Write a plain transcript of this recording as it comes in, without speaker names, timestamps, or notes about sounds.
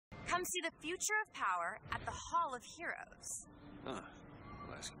Come see the future of power at the Hall of Heroes. Well,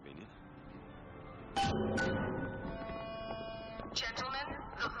 that's convenient. Gentlemen,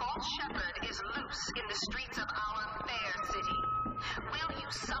 the false shepherd is loose in the streets of our fair city. Will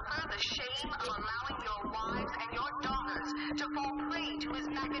you suffer the shame of allowing your wives and your daughters to fall prey to his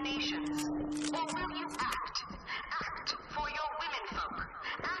machinations? Or will you act? Act for your womenfolk.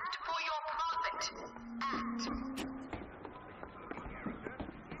 Act for your profit. Act.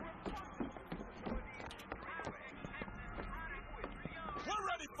 We're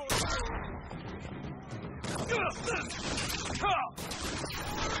ready for it!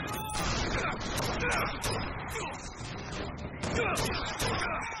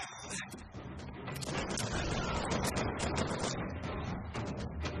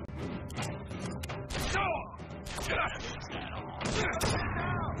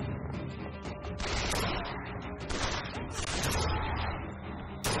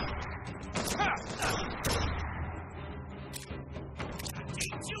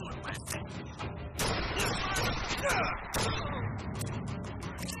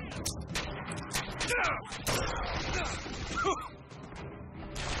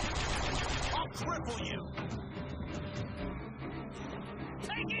 I'll cripple you!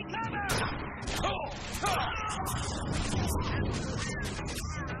 Taking cover!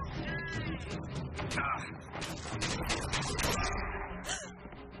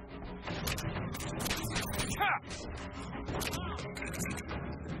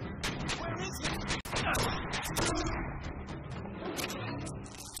 Where is he?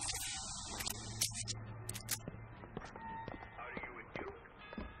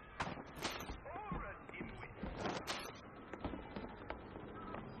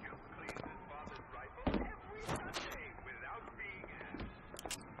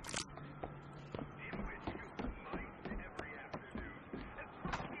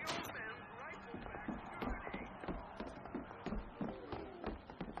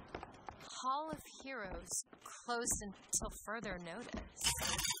 Hall of Heroes closed until further notice.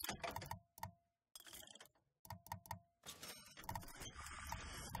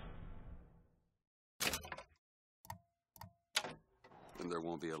 And there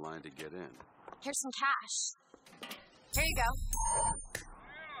won't be a line to get in. Here's some cash. Here you go.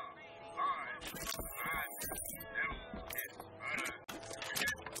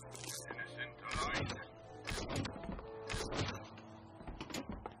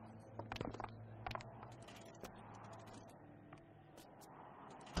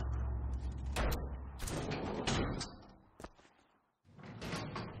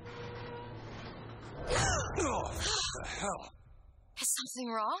 What the hell? Is something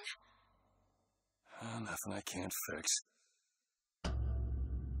wrong? Nothing I can't fix.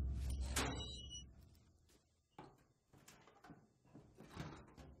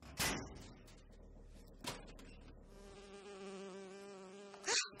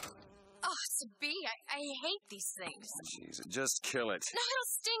 Oh, it's a bee. I hate these things. Jeez, just kill it. No, it'll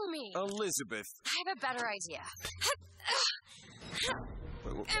sting me. Elizabeth! I have a better idea.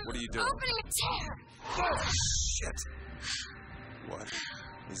 Wait, what are you doing? Opening a tear. Oh, shit! What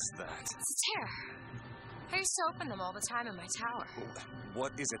is that? It's a tear. I used to open them all the time in my tower.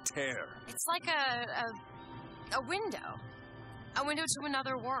 What is a tear? It's like a window. A window to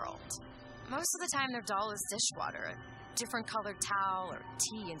another world. Most of the time they're dull as dishwater, a different colored towel or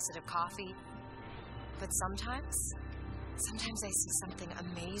tea instead of coffee. But sometimes I see something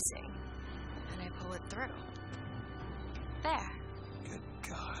amazing, and I pull it through. There. Good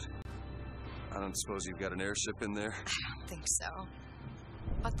God. I don't suppose you've got an airship in there? I don't think so.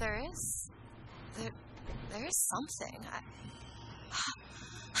 But there is. There is something.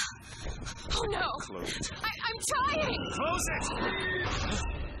 Oh no! Close it. I'm trying! Close it!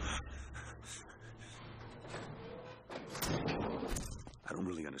 I don't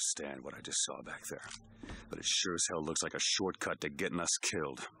really understand what I just saw back there, but it sure as hell looks like a shortcut to getting us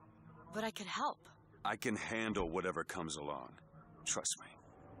killed. But I could help. I can handle whatever comes along. Trust me.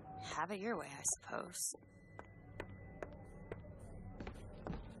 Have it your way, I suppose.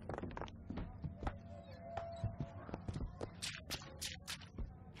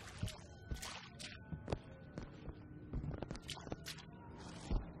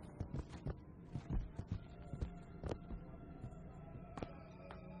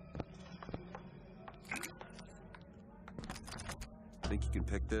 Think you can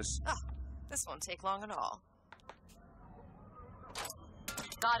pick this? Oh, this won't take long at all.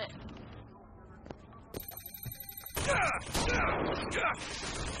 Got it.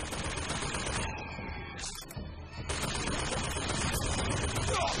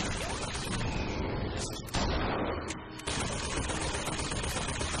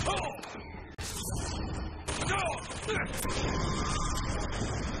 Oh!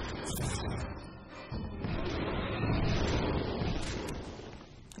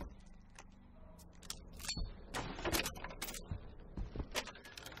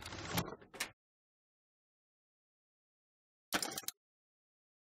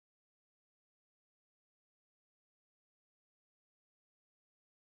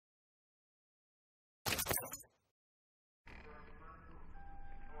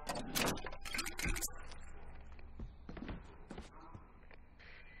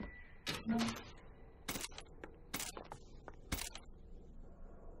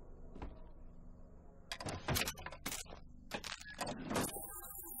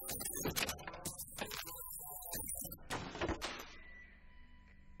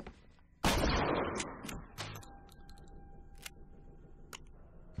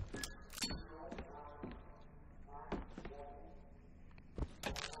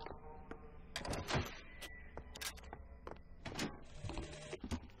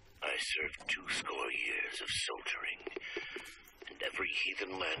 Served 20 years of soldiering, and every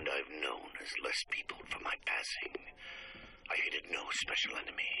heathen land I've known has less people for my passing. I hated no special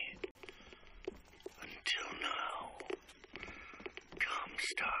enemy. Until now.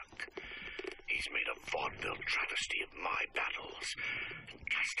 Comstock. He's made a vaudeville travesty of my battles, and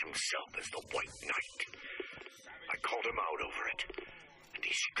cast himself as the White Knight. I called him out over it, and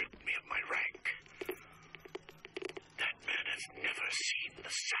he stripped me of my rank. That man has never seen the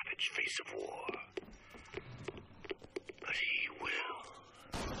savage face of war. But he will.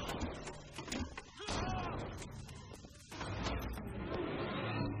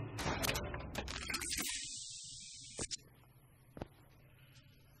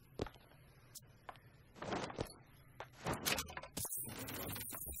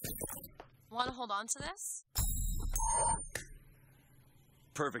 Want to hold on to this?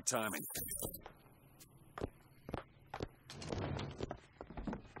 Perfect timing.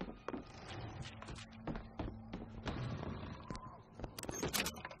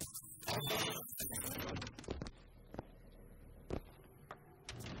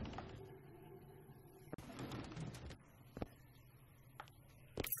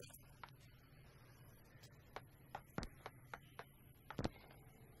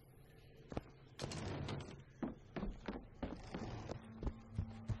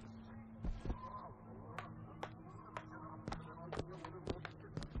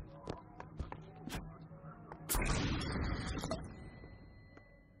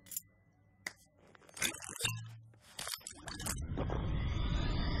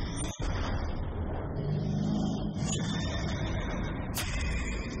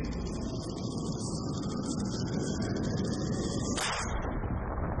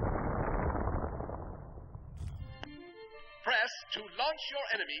 To launch your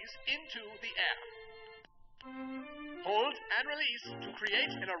enemies into the air. Hold and release to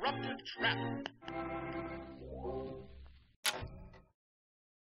create an eruptive trap.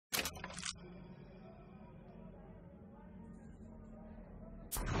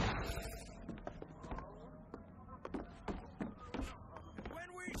 When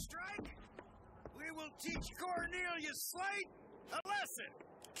we strike, we will teach Cornelius Slate a lesson.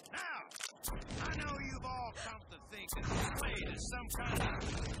 Now, I know you've all come to think that Slade is some kind of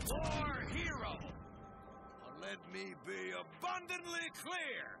war hero. Well, let me be abundantly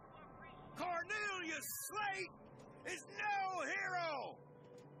clear. Cornelius Slate is no hero.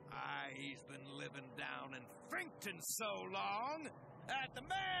 He's been living down in Frankton so long that the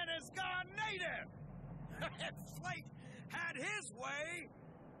man has gone native. If Slate had his way,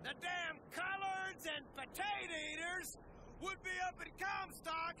 the damn collards and potato eaters would be up at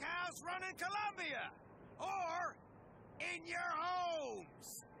Comstock House running Columbia, or in your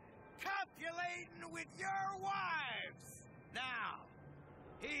homes, copulating with your wives. Now,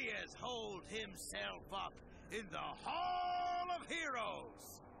 he has holed himself up in the Hall of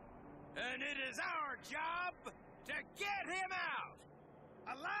Heroes, and it is our job to get him out,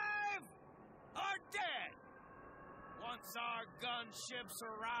 alive or dead. Once our gunships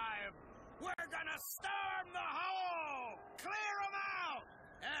arrive, we're gonna storm the hall, clear them out,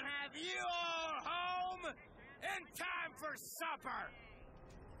 and have you all home in time for supper.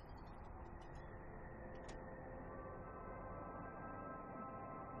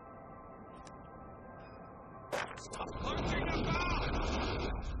 Stop lurching about!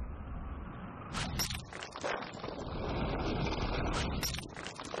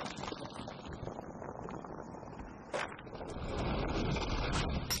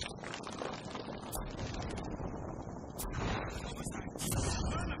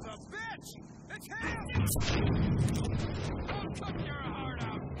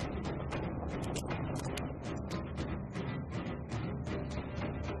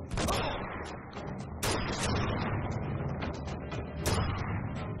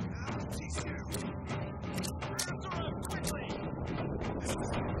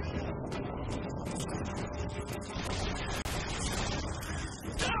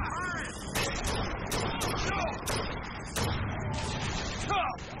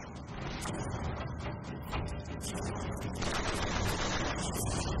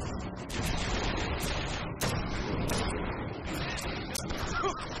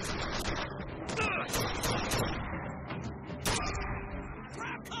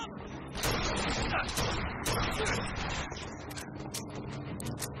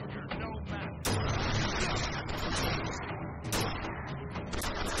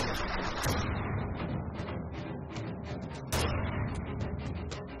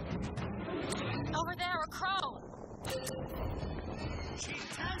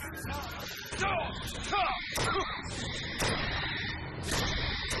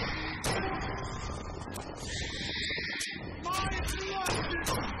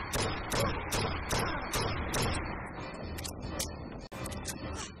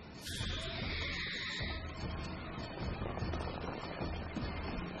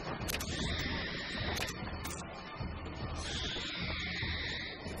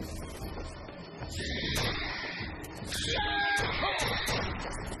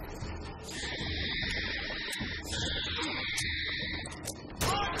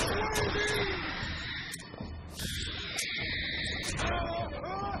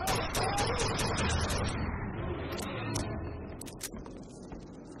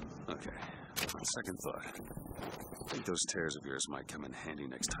 Second thought. I think those tears of yours might come in handy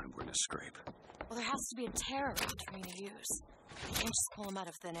next time we're in a scrape. Well, there has to be a tear around for me to use. I can't just pull them out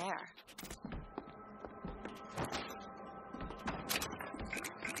of thin air.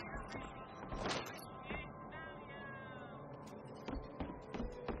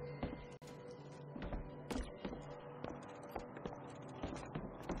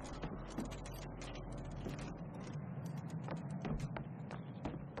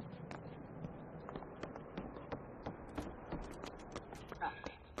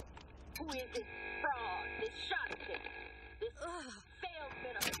 Who is this fraud, this charlatan, this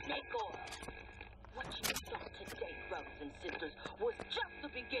salesman of snake oil? What you saw today, brothers and sisters, was just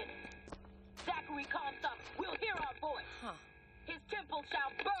the beginning. Zachary Comstock will hear our voice. His temple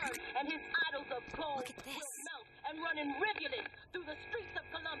shall burn, and his idols of gold will melt and run in rivulets through the streets of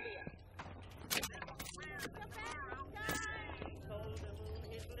Columbia.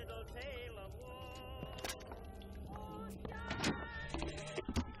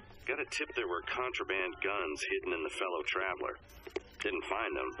 Got a tip there were contraband guns hidden in the fellow traveler. Didn't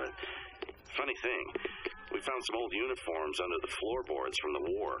find them, but funny thing, we found some old uniforms under the floorboards from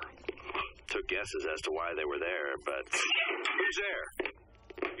the war. Took guesses as to why they were there, but... Who's there?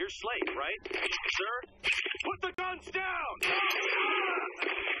 You're Slate, right? Sir? Put the guns down!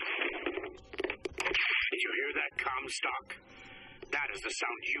 Did you hear that, Comstock? That is the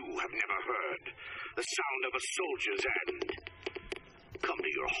sound you have never heard. The sound of a soldier's end. Come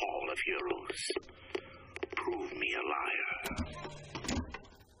to your hall of heroes. Prove me a liar.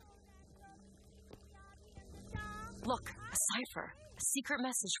 Look, a cipher. A secret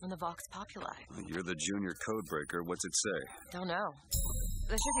message from the Vox Populi. You're the junior codebreaker. What's it say? Don't know.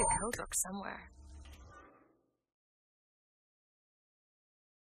 There should be a code book somewhere.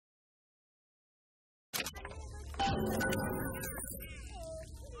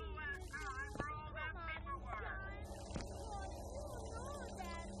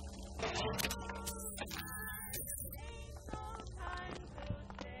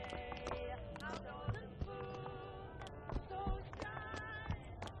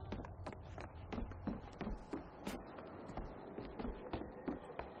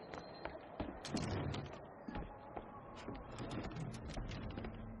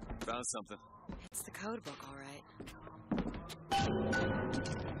 Found something. It's the code book, all right.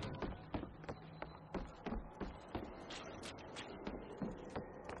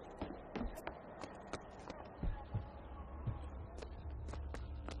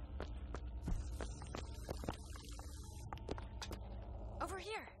 Over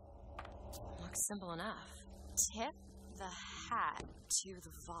here. Looks simple enough. Tip the hat to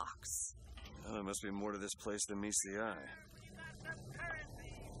the Vox. Well, there must be more to this place than meets the eye.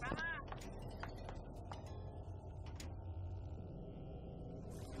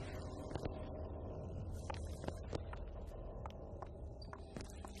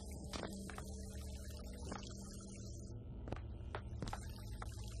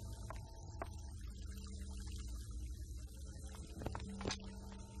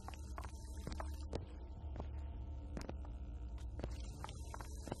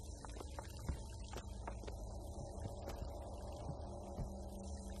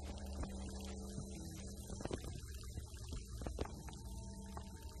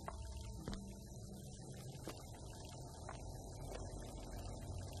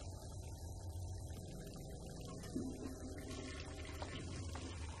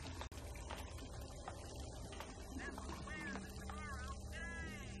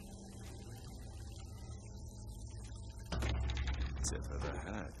 Tip of the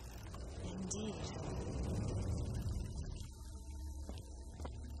hat. Indeed.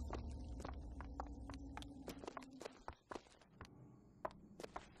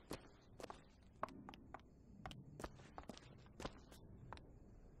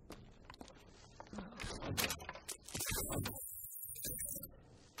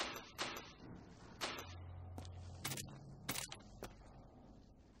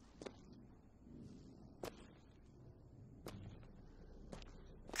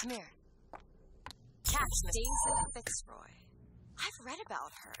 Come here. Catch Daisy Fitzroy. I've read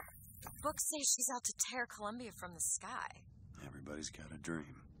about her. Books say she's out to tear Columbia from the sky. Everybody's got a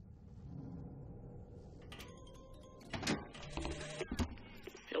dream.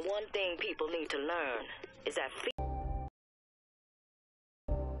 The one thing people need to learn is that